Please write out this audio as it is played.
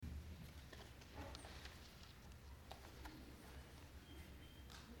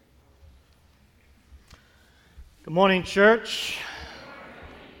Good morning, church.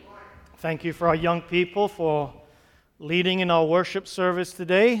 Thank you for our young people for leading in our worship service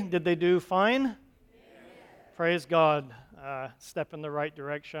today. Did they do fine? Yes. Praise God. Step in the right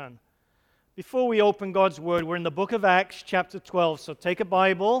direction. Before we open God's Word, we're in the book of Acts, chapter 12. So take a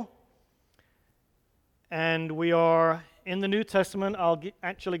Bible, and we are in the New Testament. I'll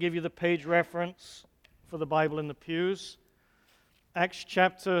actually give you the page reference for the Bible in the pews. Acts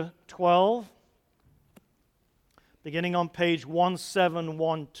chapter 12. Beginning on page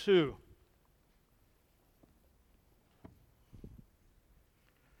 1712.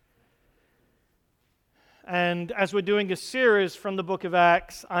 And as we're doing a series from the book of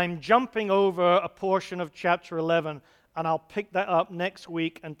Acts, I'm jumping over a portion of chapter 11, and I'll pick that up next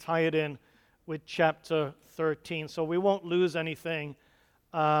week and tie it in with chapter 13. So we won't lose anything,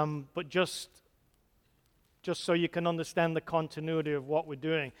 but just so you can understand the continuity of what we're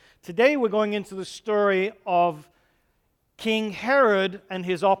doing. Today we're going into the story of King Herod and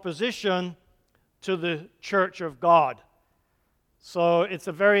his opposition to the Church of God. So it's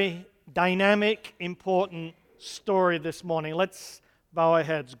a very dynamic, important story this morning. Let's bow our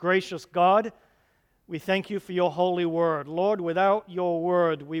heads. Gracious God, we thank you for your holy word. Lord, without your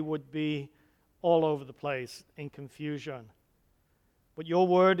word, we would be all over the place in confusion. But your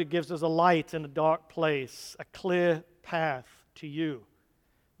word, it gives us a light in a dark place, a clear path to you.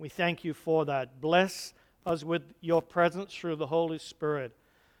 We thank you for that. Bless us with your presence through the Holy Spirit.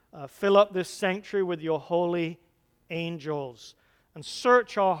 Fill up this sanctuary with your holy angels. And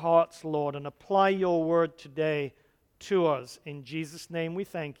search our hearts, Lord, and apply your word today to us. In Jesus' name we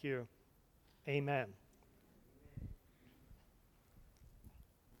thank you. Amen.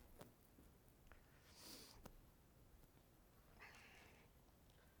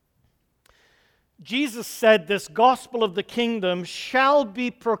 Jesus said this gospel of the kingdom shall be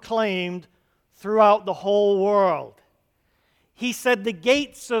proclaimed throughout the whole world. He said the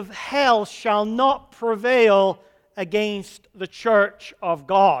gates of hell shall not prevail against the church of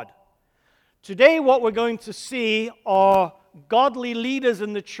God. Today what we're going to see are godly leaders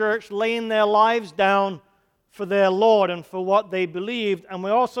in the church laying their lives down for their Lord and for what they believed. And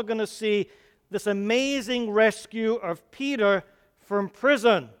we're also going to see this amazing rescue of Peter from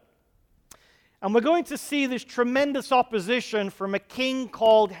prison. And we're going to see this tremendous opposition from a king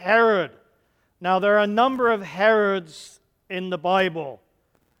called Herod. Now, there are a number of Herods in the Bible.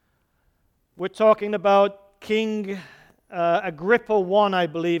 We're talking about King Agrippa I, I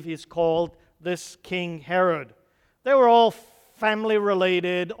believe he's called, this King Herod. They were all family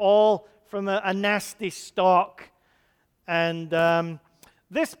related, all from a nasty stock. And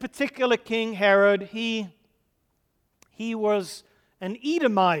this particular King Herod, he was an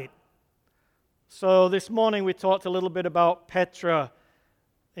Edomite. So this morning we talked a little bit about Petra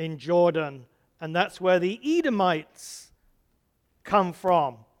in Jordan. And that's where the Edomites come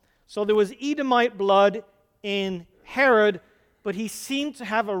from. So there was Edomite blood in Herod, but he seemed to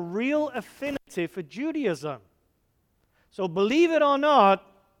have a real affinity for Judaism. So believe it or not,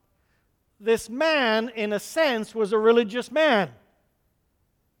 this man, in a sense, was a religious man.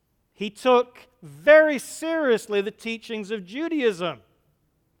 He took very seriously the teachings of Judaism.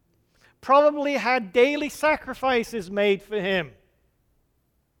 Probably had daily sacrifices made for him.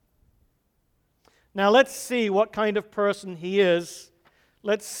 Now let's see what kind of person he is.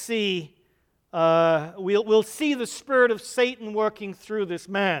 Let's see. We'll see the spirit of Satan working through this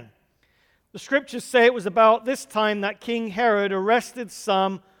man. The scriptures say it was about this time that King Herod arrested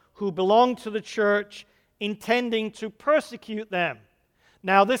some who belonged to the church, intending to persecute them.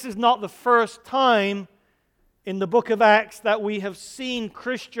 Now this is not the first time in the book of Acts that we have seen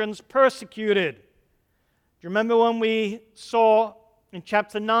Christians persecuted. Do you remember when we saw in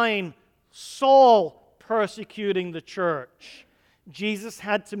chapter 9 Saul persecuting the church? Jesus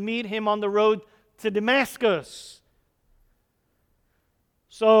had to meet him on the road to Damascus.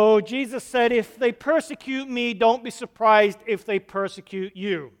 So Jesus said, if they persecute me, don't be surprised if they persecute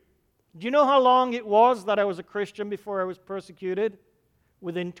you. Do you know how long it was that I was a Christian before I was persecuted?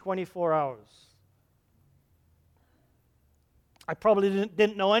 Within 24 hours. I probably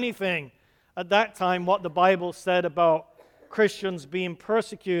didn't know anything at that time what the Bible said about Christians being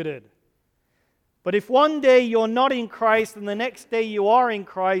persecuted. But if one day you're not in Christ and the next day you are in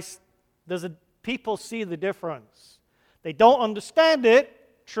Christ, people see the difference. They don't understand it,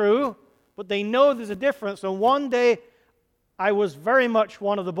 true, but they know there's a difference. And one day I was very much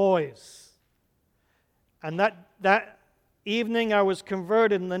one of the boys. And that evening I was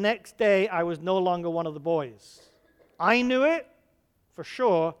converted, and the next day I was no longer one of the boys. I knew it, for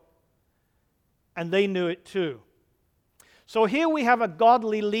sure, and they knew it too. So here we have a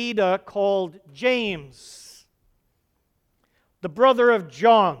godly leader called James. the brother of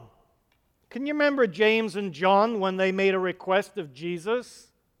John. Can you remember James and John when they made a request of Jesus?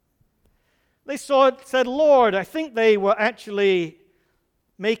 They said, Lord, I think they were actually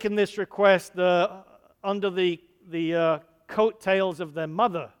making this request under the coattails of their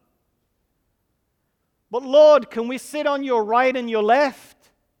mother. But Lord, can we sit on your right and your left?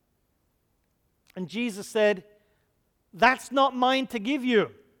 And Jesus said, that's not mine to give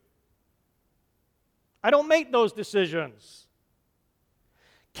you. I don't make those decisions.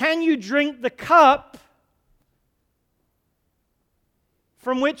 Can you drink the cup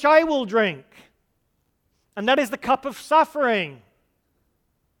from which I will drink? And that is the cup of suffering.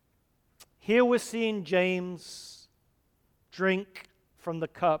 Here we're seeing James drink from the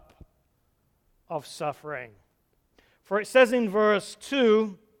cup of suffering. For it says in verse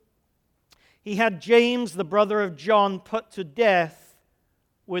 2, he had James, the brother of John, put to death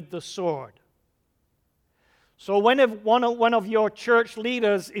with the sword. So when one of your church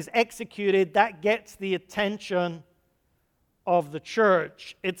leaders is executed, that gets the attention of the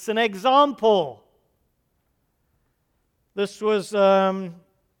church. It's an example. This was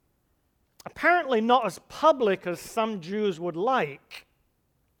apparently not as public as some Jews would like.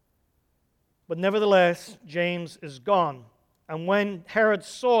 But nevertheless, James is gone. And when Herod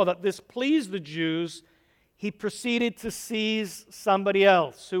saw that this pleased the Jews, he proceeded to seize somebody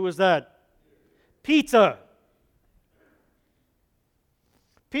else. Who was that? Peter.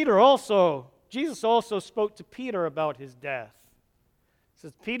 Jesus also spoke to Peter about his death. He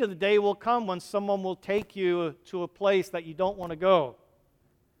says, Peter, the day will come when someone will take you to a place that you don't want to go.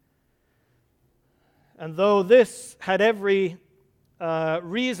 And though this had every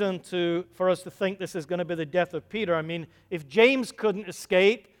reason for us to think this is going to be the death of Peter, I mean, if James couldn't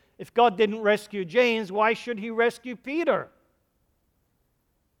escape, if God didn't rescue James, why should he rescue Peter?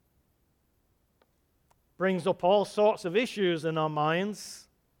 Brings up all sorts of issues in our minds.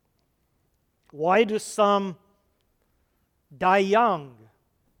 Why do some die young,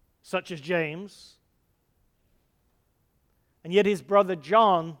 such as James, and yet his brother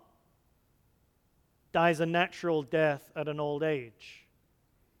John dies a natural death at an old age?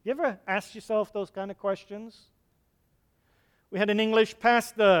 You ever ask yourself those kind of questions? We had an English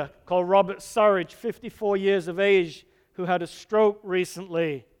pastor called Robert Surridge, 54 years of age, who had a stroke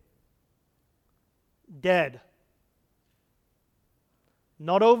recently. Dead.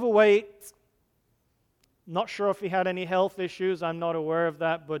 Not overweight. Not sure if he had any health issues. I'm not aware of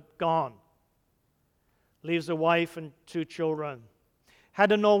that, but gone. Leaves a wife and 2 children.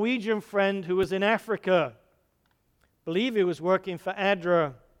 Had a Norwegian friend who was in Africa. Believe he was working for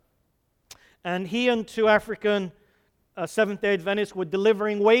ADRA. And he and 2 African Seventh-day Adventists were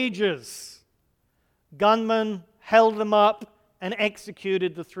delivering wages. Gunmen held them up and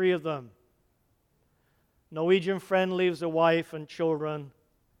executed the 3 of them. Norwegian friend leaves a wife and children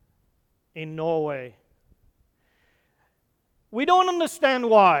in Norway. We don't understand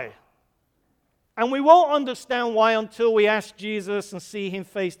why. And we won't understand why until we ask Jesus and see him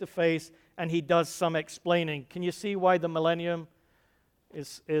face to face and he does some explaining. Can you see why the millennium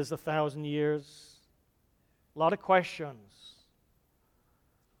is 1,000 years? A lot of questions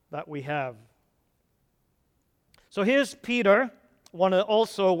that we have. So here's Peter,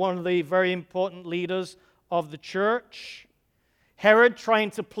 also one of the very important leaders of the church. Herod,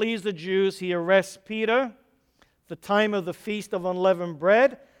 trying to please the Jews, he arrests Peter at the time of the Feast of Unleavened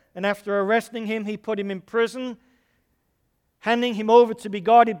Bread. And after arresting him, he put him in prison, handing him over to be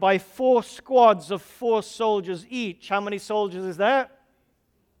guarded by 4 squads of 4 soldiers each. How many soldiers is that?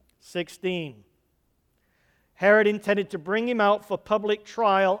 16. Herod intended to bring him out for public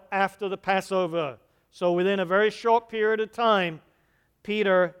trial after the Passover. So within a very short period of time,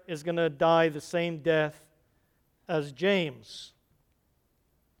 Peter is going to die the same death as James.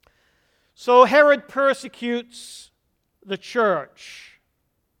 So Herod persecutes the church.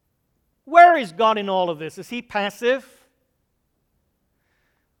 Where is God in all of this? Is he passive?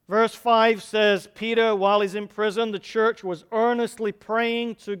 Verse 5 says, Peter, while he's in prison, the church was earnestly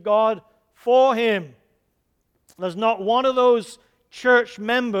praying to God for him. There's not one of those church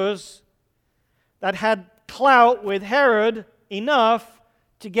members that had clout with Herod enough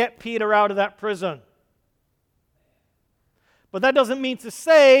to get Peter out of that prison. But that doesn't mean to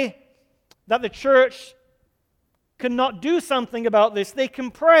say that the church cannot do something about this. They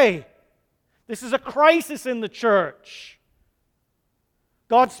can pray. This is a crisis in the church.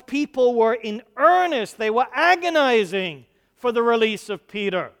 God's people were in earnest. They were agonizing for the release of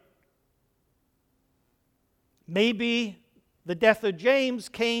Peter. Maybe the death of James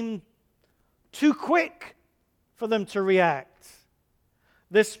came too quick for them to react.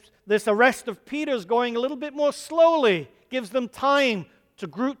 This arrest of Peter is going a little bit more slowly. gives them time to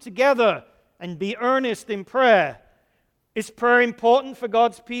group together and be earnest in prayer. Is prayer important for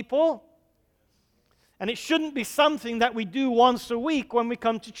God's people? And it shouldn't be something that we do once a week when we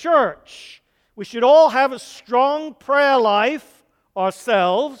come to church. We should all have a strong prayer life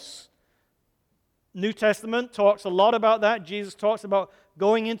ourselves. New Testament talks a lot about that. Jesus talks about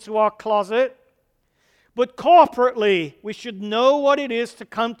going into our closet. But corporately, we should know what it is to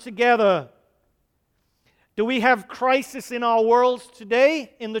come together. Do we have crisis in our worlds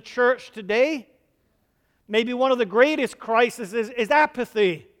today, in the church today? Maybe one of the greatest crises is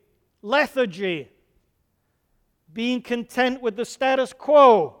apathy, lethargy, being content with the status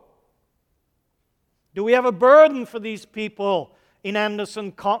quo. Do we have a burden for these people in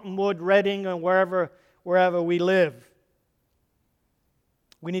Anderson, Cottonwood, Reading, and wherever we live?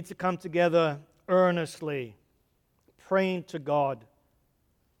 We need to come together earnestly, praying to God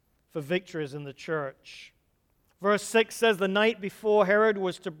for victories in the church. Verse 6 says, the night before Herod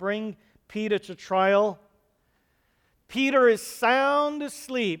was to bring Peter to trial, Peter is sound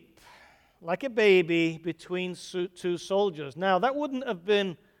asleep like a baby between two soldiers. Now, that wouldn't have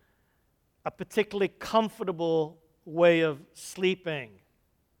been a particularly comfortable way of sleeping.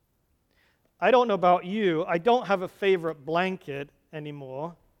 I don't know about you. I don't have a favorite blanket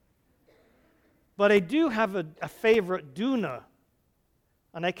anymore. But I do have a favorite doona.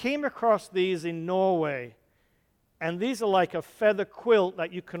 And I came across these in Norway. And these are like a feather quilt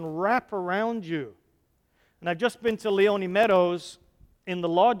that you can wrap around you. And I've just been to Leone Meadows in the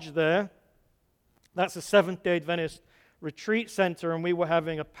lodge there. That's a Seventh-day Adventist retreat center, and we were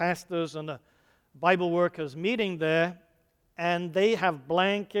having a pastors and a Bible workers meeting there, and they have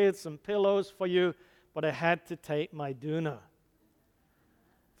blankets and pillows for you, but I had to take my doona.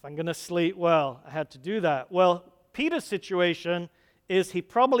 If I'm going to sleep well, I had to do that. Well, Peter's situation is he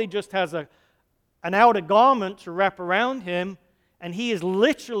probably just has an outer garment to wrap around him, and he is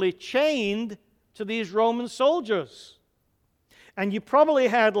literally chained to these Roman soldiers. And you probably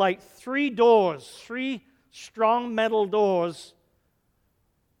had like three strong metal doors,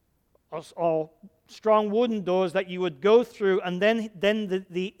 or strong wooden doors that you would go through, and then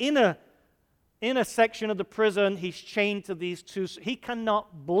the inner section of the prison, he's chained to these two. He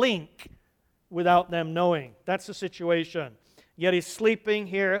cannot blink without them knowing. That's the situation. Yet he's sleeping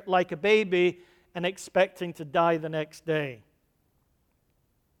here like a baby and expecting to die the next day.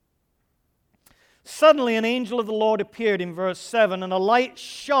 Suddenly an angel of the Lord appeared in verse 7, and a light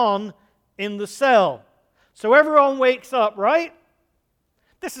shone in the cell. So everyone wakes up, right?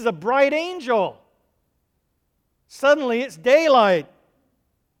 This is a bright angel. Suddenly it's daylight.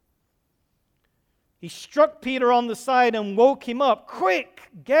 He struck Peter on the side and woke him up. Quick,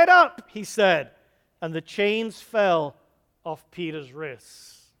 get up, he said. And the chains fell off Peter's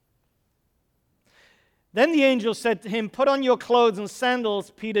wrists. Then the angel said to him, put on your clothes and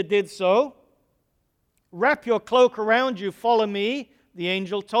sandals. Peter did so. Wrap your cloak around you, follow me, the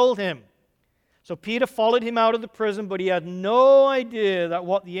angel told him. So Peter followed him out of the prison, but he had no idea that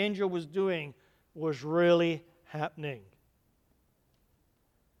what the angel was doing was really happening.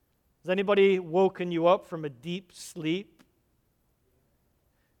 Has anybody woken you up from a deep sleep?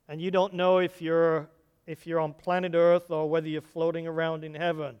 And you don't know if you're on planet Earth or whether you're floating around in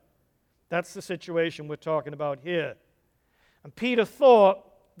heaven. That's the situation we're talking about here. And Peter thought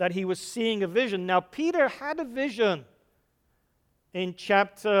that he was seeing a vision. Now, Peter had a vision in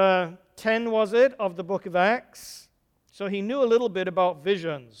chapter 10, was it, of the book of Acts. So he knew a little bit about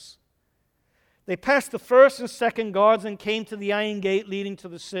visions. They passed the first and second guards and came to the iron gate leading to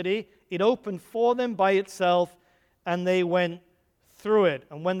the city. It opened for them by itself, and they went through it.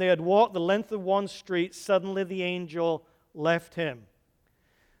 And when they had walked the length of one street, suddenly the angel left him.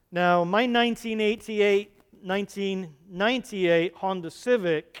 Now, my 1998 Honda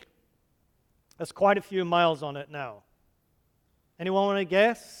Civic has quite a few miles on it now. Anyone want to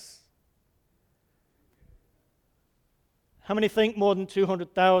guess? How many think more than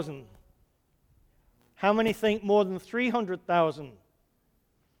 200,000? How many think more than 300,000?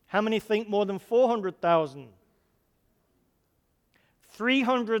 How many think more than 400,000?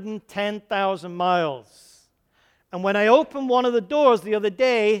 310,000 miles. And when I opened one of the doors the other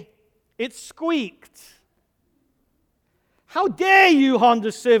day, it squeaked. How dare you,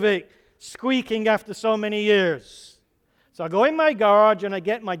 Honda Civic, squeaking after so many years? So I go in my garage and I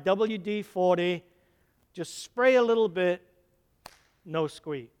get my WD-40, just spray a little bit, no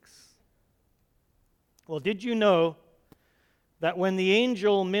squeaks. Well, did you know that when the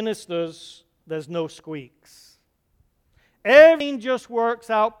angel ministers, there's no squeaks? Everything just works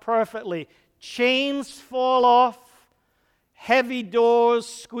out perfectly. Chains fall off, heavy doors,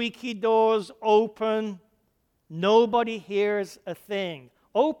 squeaky doors open, Nobody hears a thing.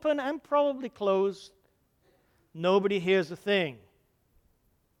 Open and probably closed. Nobody hears a thing.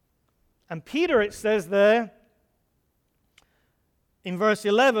 And Peter, it says there, in verse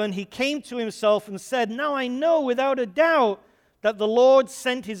 11, he came to himself and said, "Now I know without a doubt that the Lord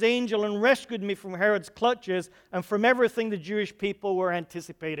sent his angel and rescued me from Herod's clutches and from everything the Jewish people were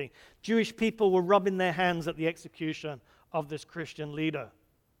anticipating." Jewish people were rubbing their hands at the execution of this Christian leader.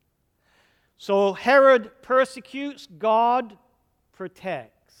 So Herod persecutes, God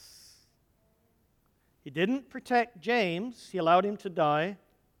protects. He didn't protect James, he allowed him to die,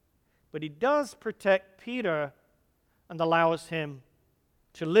 but he does protect Peter and allows him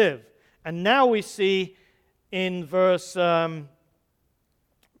to live. And now we see in verse 11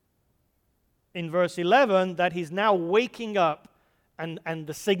 that he's now waking up, and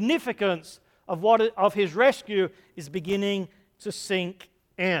the significance of his rescue is beginning to sink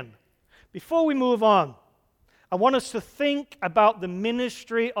in. Before we move on, I want us to think about the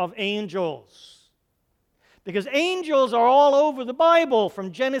ministry of angels. Because angels are all over the Bible,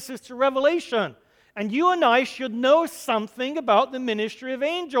 from Genesis to Revelation. And you and I should know something about the ministry of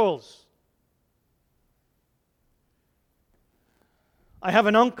angels. I have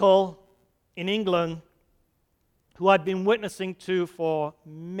an uncle in England who I've been witnessing to for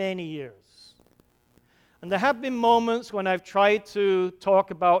many years. And there have been moments when I've tried to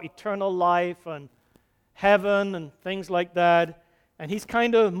talk about eternal life and heaven and things like that, and he's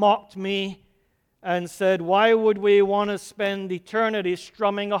kind of mocked me and said, "Why would we want to spend eternity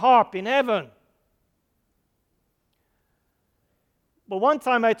strumming a harp in heaven?" But one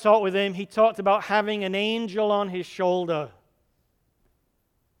time I talked with him, he talked about having an angel on his shoulder.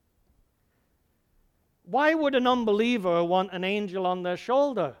 Why would an unbeliever want an angel on their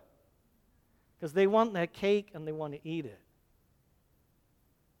shoulder? Because they want their cake and they want to eat it.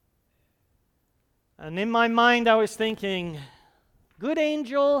 And in my mind I was thinking, good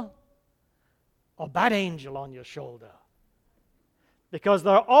angel or bad angel on your shoulder? Because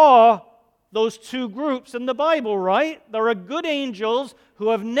there are those two groups in the Bible, right? There are good angels who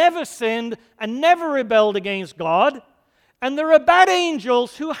have never sinned and never rebelled against God. And there are bad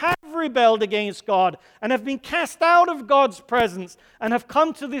angels who have rebelled against God and have been cast out of God's presence and have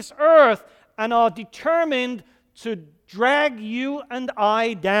come to this earth and are determined to drag you and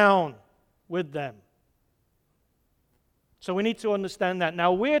I down with them. So we need to understand that.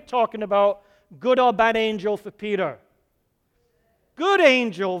 Now we're talking about good or bad angel for Peter. Good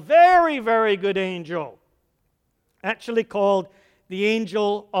angel, very, very good angel. Actually called the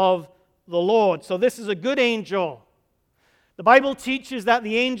angel of the Lord. So this is a good angel. The Bible teaches that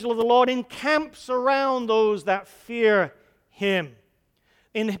the angel of the Lord encamps around those that fear him.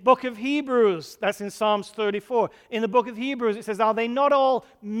 In the book of Hebrews, that's in Psalms 34, in the book of Hebrews it says, "Are they not all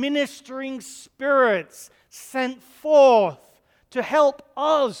ministering spirits sent forth to help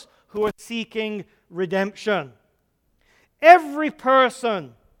us who are seeking redemption?" Every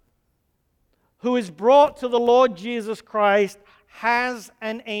person who is brought to the Lord Jesus Christ has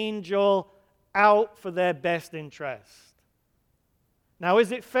an angel out for their best interest. Now,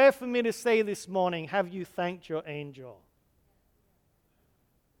 is it fair for me to say this morning, have you thanked your angel?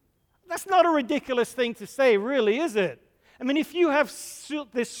 That's not a ridiculous thing to say, really, is it? I mean, if you have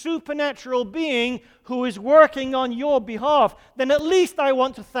this supernatural being who is working on your behalf, then at least I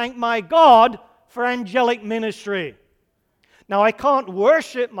want to thank my God for angelic ministry. Now, I can't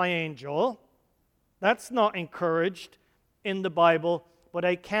worship my angel. That's not encouraged in the Bible, but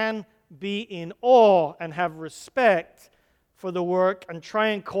I can be in awe and have respect for the work and try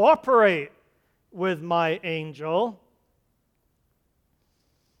and cooperate with my angel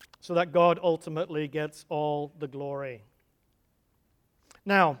so that God ultimately gets all the glory.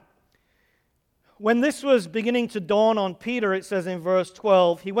 Now, when this was beginning to dawn on Peter, it says in verse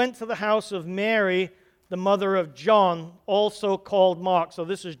 12, he went to the house of Mary, the mother of John, also called Mark. So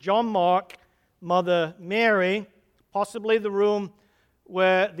this is John Mark, mother Mary, possibly the room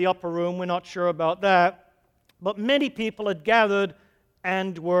where the upper room, we're not sure about that. But many people had gathered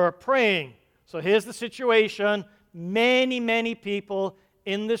and were praying. So here's the situation. Many, many people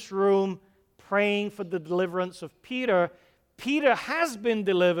in this room praying for the deliverance of Peter. Peter has been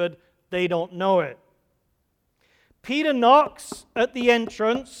delivered. They don't know it. Peter knocks at the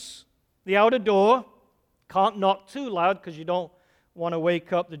entrance, the outer door. Can't knock too loud because you don't want to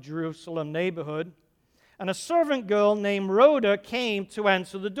wake up the Jerusalem neighborhood. And a servant girl named Rhoda came to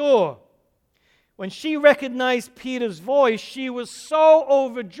answer the door. When she recognized Peter's voice, she was so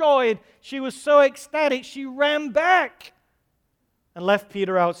overjoyed, she was so ecstatic, she ran back and left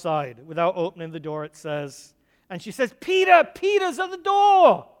Peter outside without opening the door, it says. And she says, Peter's at the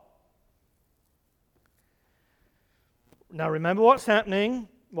door. Now remember what's happening,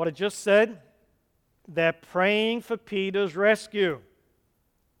 what I just said. They're praying for Peter's rescue,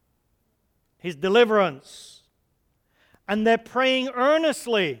 his deliverance. And they're praying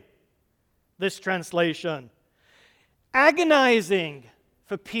earnestly, this translation. Agonizing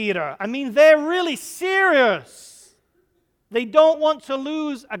for Peter. I mean, they're really serious. They don't want to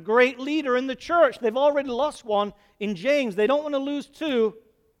lose a great leader in the church. They've already lost one in James. They don't want to lose two.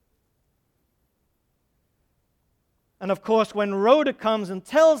 And of course, when Rhoda comes and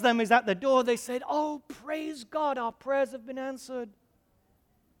tells them he's at the door, they said, "Oh, praise God, our prayers have been answered."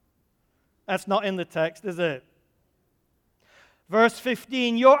 That's not in the text, is it? Verse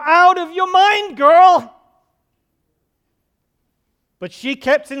 15, "You're out of your mind, girl." But she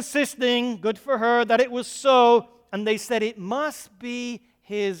kept insisting, good for her, that it was so, and they said, "It must be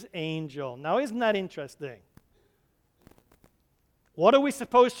his angel." Now, isn't that interesting? What are we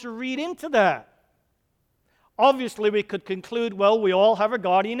supposed to read into that? Obviously, we could conclude, well, we all have a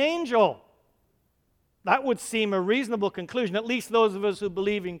guardian angel. That would seem a reasonable conclusion. At least those of us who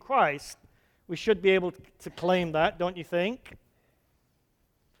believe in Christ, we should be able to claim that, don't you think?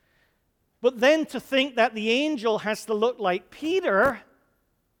 But then to think that the angel has to look like Peter,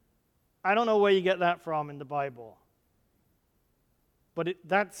 I don't know where you get that from in the Bible. But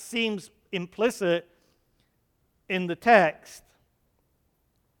that seems implicit in the text.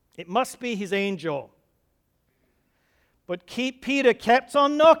 It must be his angel. But Peter kept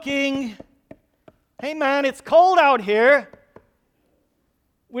on knocking. "Hey man, it's cold out here.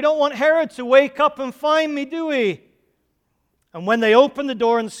 We don't want Herod to wake up and find me, do we?" And when they opened the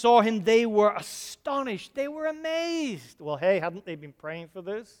door and saw him, they were astonished. They were amazed. Well, hey, hadn't they been praying for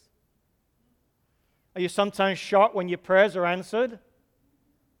this? Are you sometimes shocked when your prayers are answered?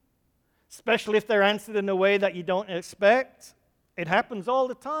 Especially if they're answered in a way that you don't expect. It happens all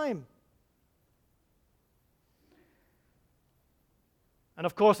the time. And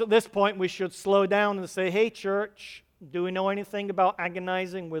of course, at this point, we should slow down and say, "Hey, church, do we know anything about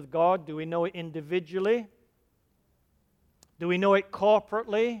agonizing with God? Do we know it individually? Do we know it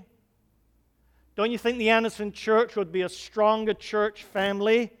corporately? Don't you think the Anderson Church would be a stronger church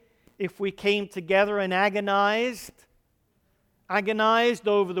family if we came together and agonized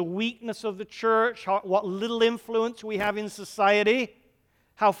over the weakness of the church, what little influence we have in society,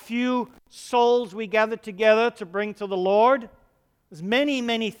 how few souls we gather together to bring to the Lord? There's many,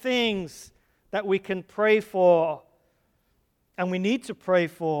 many things that we can pray for, and we need to pray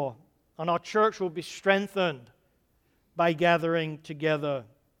for, and our church will be strengthened by gathering together.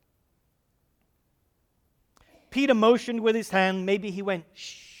 Peter motioned with his hand. Maybe he went,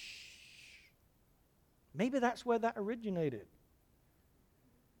 "Shh." Maybe that's where that originated.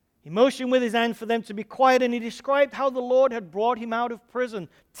 He motioned with his hand for them to be quiet, and he described how the Lord had brought him out of prison.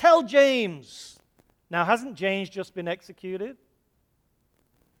 "Tell James." Now, hasn't James just been executed?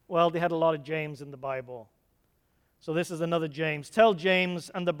 Well, they had a lot of James in the Bible. So this is another James. "Tell James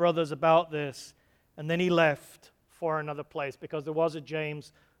and the brothers about this." And then he left for another place, because there was a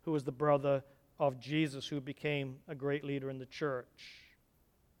James who was the brother of Jesus, who became a great leader in the church.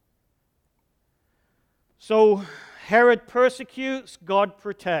 So Herod persecutes, God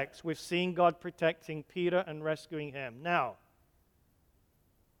protects. We've seen God protecting Peter and rescuing him. Now,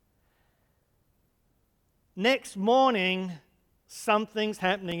 next morning, something's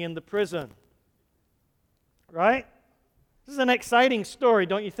happening in the prison. Right? This is an exciting story,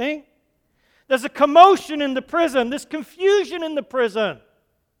 don't you think? There's a commotion in the prison. There's confusion in the prison.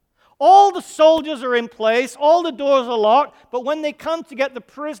 All the soldiers are in place. All the doors are locked. But when they come to get the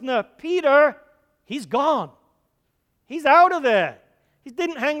prisoner, Peter, he's gone. He's out of there. He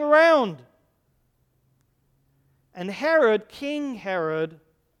didn't hang around. And Herod, King Herod,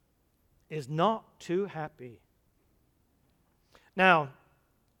 is not too happy. Now,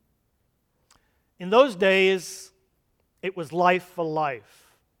 in those days, it was life for life.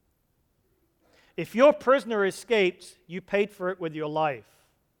 If your prisoner escaped, you paid for it with your life.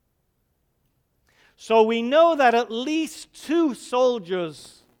 So we know that at least 2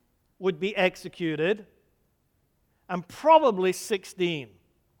 soldiers would be executed, and probably 16.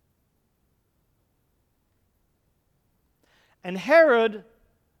 And Herod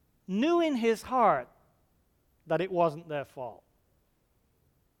knew in his heart that it wasn't their fault.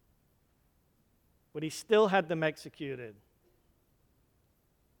 But he still had them executed.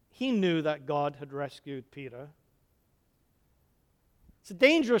 He knew that God had rescued Peter. It's a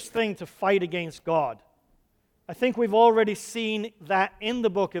dangerous thing to fight against God. I think we've already seen that in the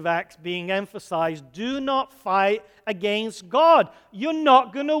book of Acts being emphasized. Do not fight against God. You're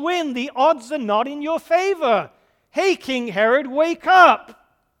not going to win. The odds are not in your favor. Hey, King Herod, wake up.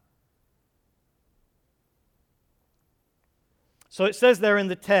 So it says there in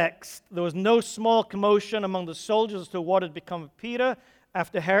the text, there was no small commotion among the soldiers as to what had become of Peter.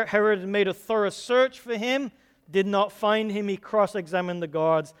 After Herod had made a thorough search for him, did not find him, he cross-examined the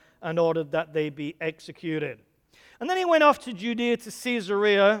guards and ordered that they be executed. And then he went off to Judea to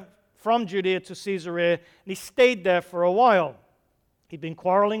Caesarea, from Judea to Caesarea, and he stayed there for a while. He'd been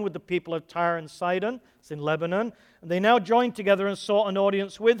quarreling with the people of Tyre and Sidon, it's in Lebanon, and they now joined together and sought an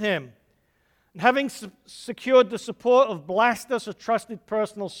audience with him. And having secured the support of Blastus, a trusted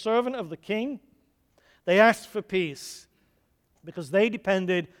personal servant of the king, they asked for peace because they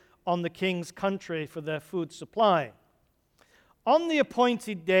depended on the king's country for their food supply. On the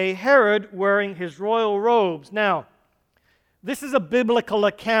appointed day, Herod, wearing his royal robes. Now, this is a biblical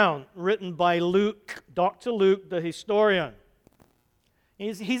account written by Luke, Dr. Luke, the historian.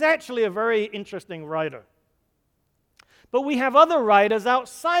 He's actually a very interesting writer. But we have other writers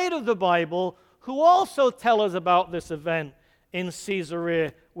outside of the Bible who also tell us about this event in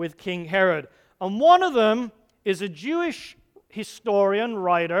Caesarea with King Herod. And one of them is a Jewish historian,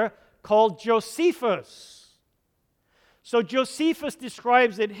 writer, called Josephus. So Josephus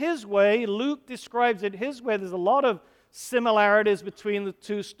describes it his way. Luke describes it his way. There's a lot of similarities between the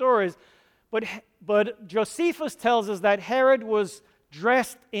two stories. But Josephus tells us that Herod was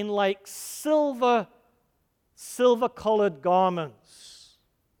dressed in like silver-colored garments.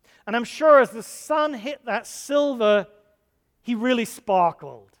 And I'm sure as the sun hit that silver, he really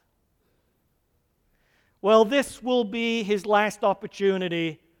sparkled. Well, this will be his last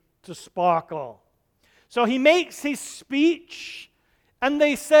opportunity to sparkle. So he makes his speech, and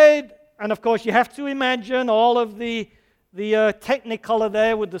they said, and of course you have to imagine all of the technicolor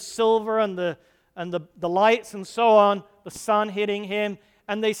there with the silver and the lights and so on, the sun hitting him.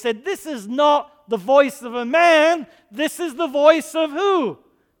 And they said, this is not the voice of a man, this is the voice of who?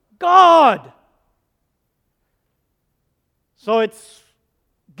 God. So it's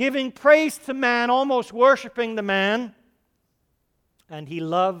giving praise to man, almost worshiping the man, and he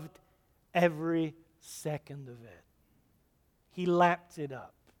loved every second of it. He lapped it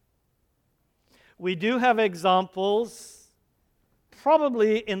up. We do have examples,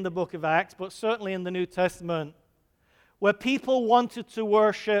 probably in the book of Acts, but certainly in the New Testament, where people wanted to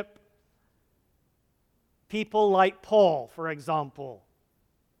worship people like Paul, for example.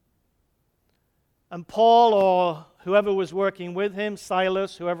 And Paul, or whoever was working with him,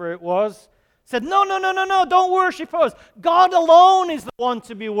 Silas, whoever it was, said, no, don't worship us. God alone is the one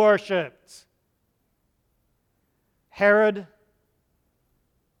to be worshipped. Herod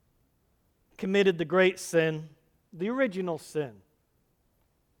committed the great sin, the original sin,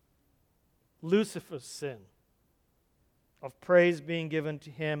 Lucifer's sin, of praise being given to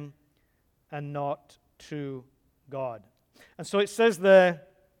him and not to God. And so it says there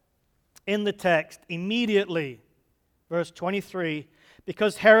in the text, immediately, verse 23,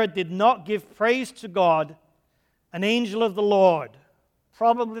 because Herod did not give praise to God, an angel of the Lord,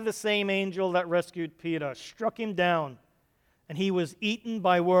 probably the same angel that rescued Peter, struck him down, and he was eaten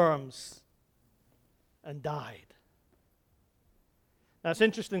by worms and died. Now it's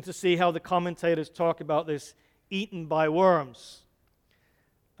interesting to see how the commentators talk about this eaten by worms.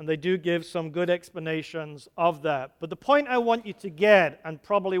 And they do give some good explanations of that. But the point I want you to get, and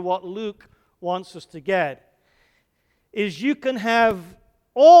probably what Luke wants us to get, is you can have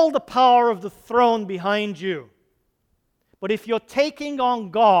all the power of the throne behind you. But if you're taking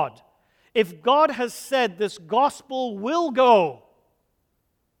on God, if God has said this gospel will go,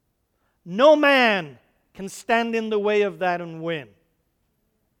 no man can stand in the way of that and win.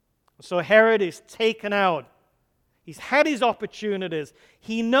 So Herod is taken out. He's had his opportunities.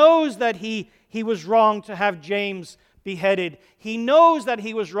 He knows that he was wrong to have James beheaded. He knows that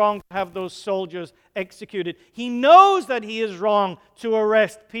he was wrong to have those soldiers executed. He knows that he is wrong to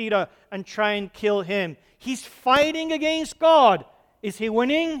arrest Peter and try and kill him. He's fighting against God. Is he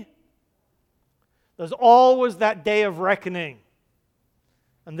winning? There's always that day of reckoning.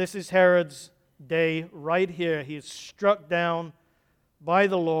 And this is Herod's day right here. He is struck down by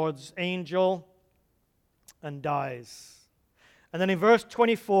the Lord's angel and dies. And then in verse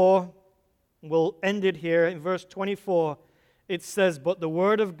 24, we'll end it here. In verse 24, it says, but the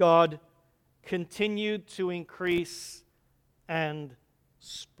word of God continued to increase and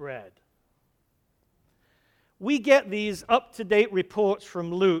spread. We get these up-to-date reports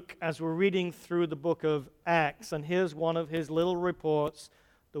from Luke as we're reading through the book of Acts. And here's one of his little reports.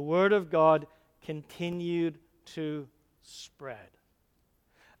 The word of God continued to spread.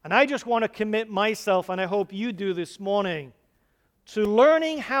 And I just want to commit myself, and I hope you do this morning, to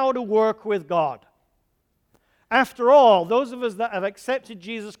learning how to work with God. After all, those of us that have accepted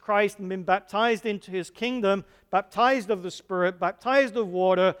Jesus Christ and been baptized into his kingdom, baptized of the Spirit, baptized of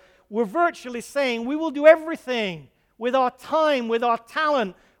water, we're virtually saying we will do everything with our time, with our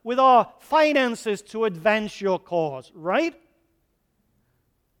talent, with our finances to advance your cause. Right?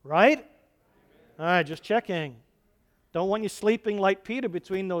 Right? All right, just checking. Don't want you sleeping like Peter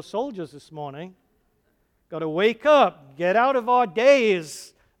between those soldiers this morning. Got to wake up, get out of our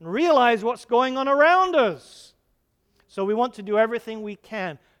days, and realize what's going on around us. So we want to do everything we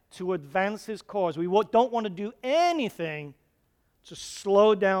can to advance his cause. We don't want to do anything to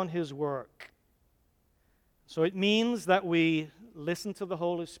slow down his work. So it means that we listen to the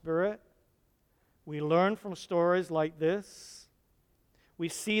Holy Spirit. We learn from stories like this. We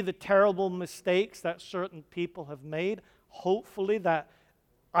see the terrible mistakes that certain people have made. Hopefully that,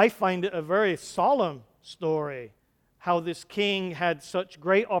 I find it a very solemn story, how this king had such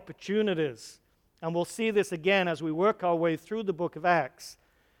great opportunities. And we'll see this again as we work our way through the book of Acts.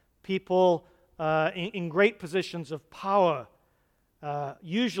 People in great positions of power,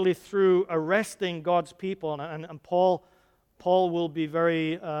 usually through arresting God's people. And Paul will be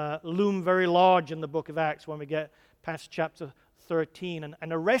loom very large in the book of Acts when we get past chapter 13.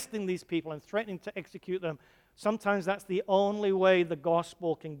 And arresting these people and threatening to execute them, sometimes that's the only way the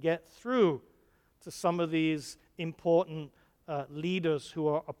gospel can get through to some of these important leaders who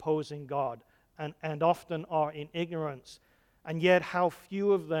are opposing God. And often are in ignorance. And yet how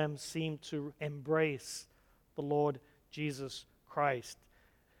few of them seem to embrace the Lord Jesus Christ.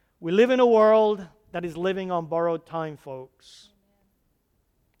 We live in a world that is living on borrowed time, folks.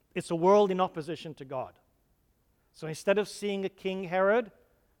 It's a world in opposition to God. So instead of seeing a King Herod,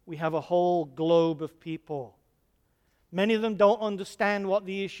 we have a whole globe of people. Many of them don't understand what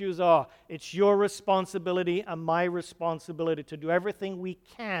the issues are. It's your responsibility and my responsibility to do everything we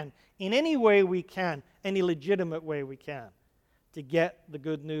can, in any way we can, any legitimate way we can, to get the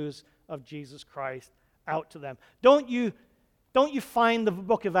good news of Jesus Christ out to them. Don't you find the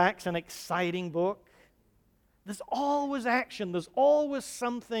book of Acts an exciting book? There's always action. There's always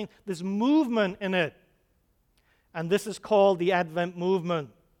something. There's movement in it. And this is called the Advent movement.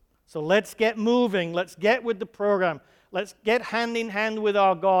 So let's get moving. Let's get with the program. Let's get hand in hand with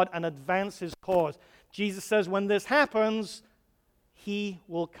our God and advance his cause. Jesus says when this happens, he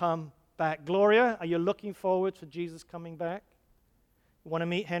will come back. Gloria, are you looking forward to Jesus coming back? You want to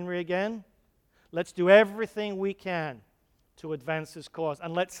meet Henry again? Let's do everything we can to advance his cause.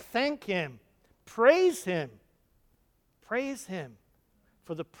 And let's thank him, praise him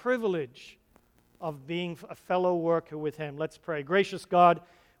for the privilege of being a fellow worker with him. Let's pray. Gracious God,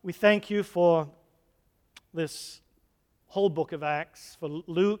 we thank you for this whole book of Acts, for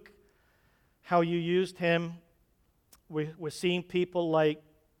Luke, how you used him. We're seeing people like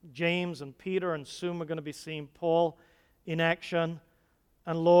James and Peter, and soon we're going to be seeing Paul in action.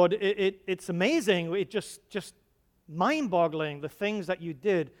 And Lord, it's amazing. It's just mind-boggling, the things that you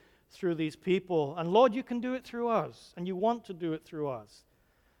did through these people. And Lord, you can do it through us, and you want to do it through us.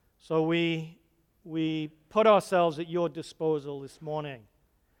 So we put ourselves at your disposal this morning.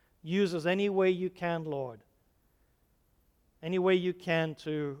 Use us any way you can, Lord. Any way you can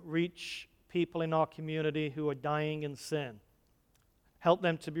to reach people in our community who are dying in sin. Help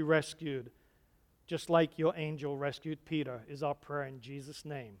them to be rescued, just like your angel rescued Peter, is our prayer in Jesus'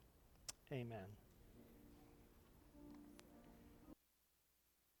 name. Amen.